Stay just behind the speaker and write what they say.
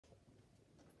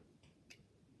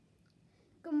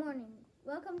Good morning.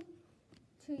 Welcome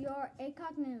to your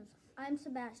ACOG News. I'm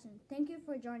Sebastian. Thank you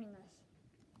for joining us.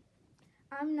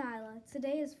 I'm Nyla.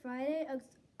 Today is Friday,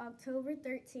 October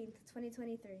 13th,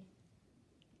 2023.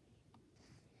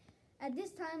 At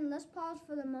this time, let's pause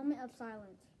for the moment of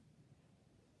silence.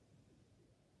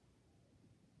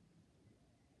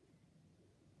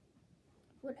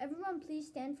 Would everyone please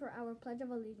stand for our Pledge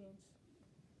of Allegiance?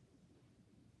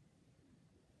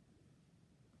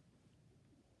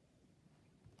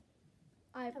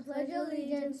 I pledge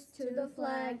allegiance to the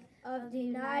flag of the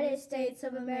United States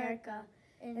of America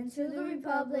and to the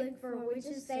republic for which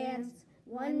it stands,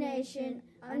 one nation,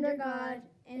 under God,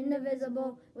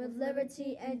 indivisible, with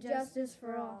liberty and justice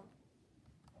for all.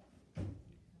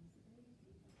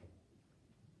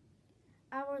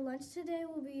 Our lunch today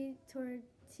will be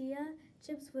tortilla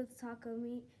chips with taco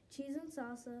meat, cheese and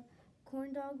salsa,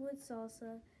 corn dog with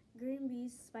salsa, green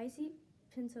beans, spicy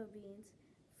pinto beans,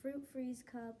 fruit freeze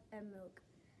cup, and milk.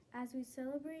 As we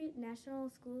celebrate National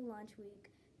School Lunch Week,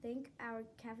 thank our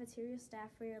cafeteria staff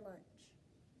for your lunch.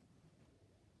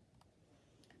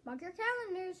 Mark your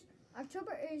calendars.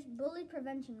 October is Bully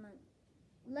Prevention Month.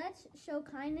 Let's show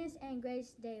kindness and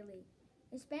grace daily.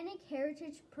 Hispanic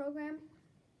Heritage Program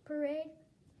Parade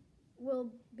will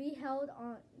be held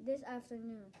on this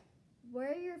afternoon.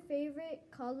 Wear your favorite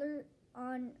color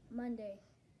on Monday.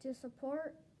 To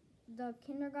support the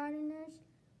kindergartners,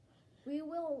 we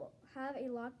will have a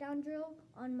lockdown drill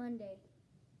on Monday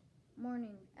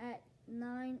morning at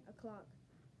 9 o'clock.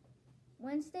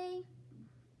 Wednesday,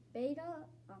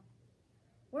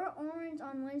 wear orange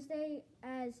on Wednesday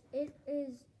as it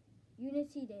is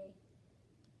Unity Day.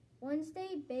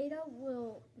 Wednesday, Beta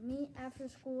will meet after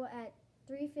school at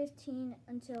 3:15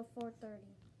 until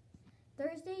 4:30.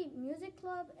 Thursday, Music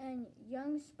Club and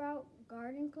Young Sprout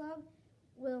Garden Club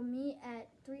will meet at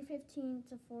 3:15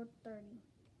 to 4:30.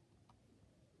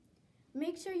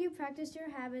 Make sure you practice your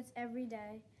habits every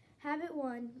day. Habit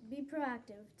 1, be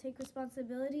proactive. Take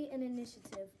responsibility and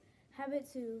initiative. Habit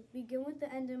 2, begin with the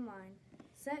end in mind.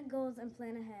 Set goals and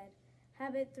plan ahead.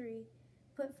 Habit 3,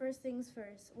 put first things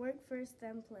first. Work first,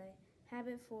 then play.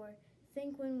 Habit 4,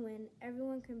 think win-win.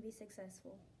 Everyone can be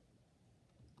successful.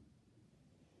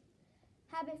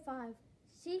 Habit 5,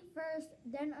 seek first,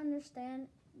 then understand,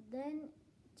 then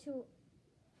to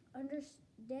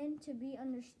be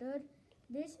understood.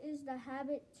 This is the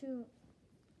habit to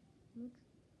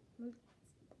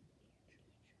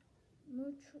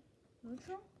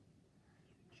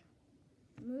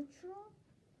mutual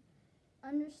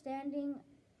understanding.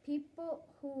 People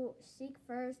who seek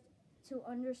first to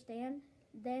understand,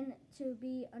 then to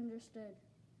be understood.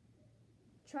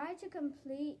 Try to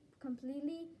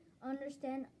completely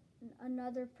understand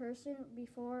another person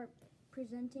before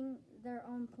presenting their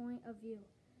own point of view.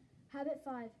 Habit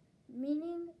 5,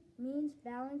 means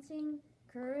balancing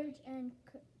courage and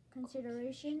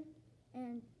consideration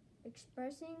and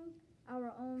expressing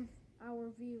our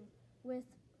view with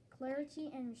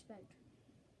clarity and respect.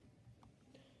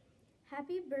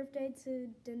 Happy birthday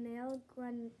to Daniel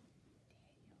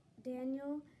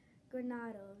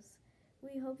Granados.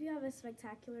 We hope you have a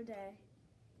spectacular day.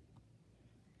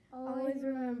 Always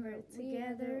remember,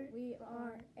 together we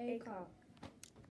are ACOG.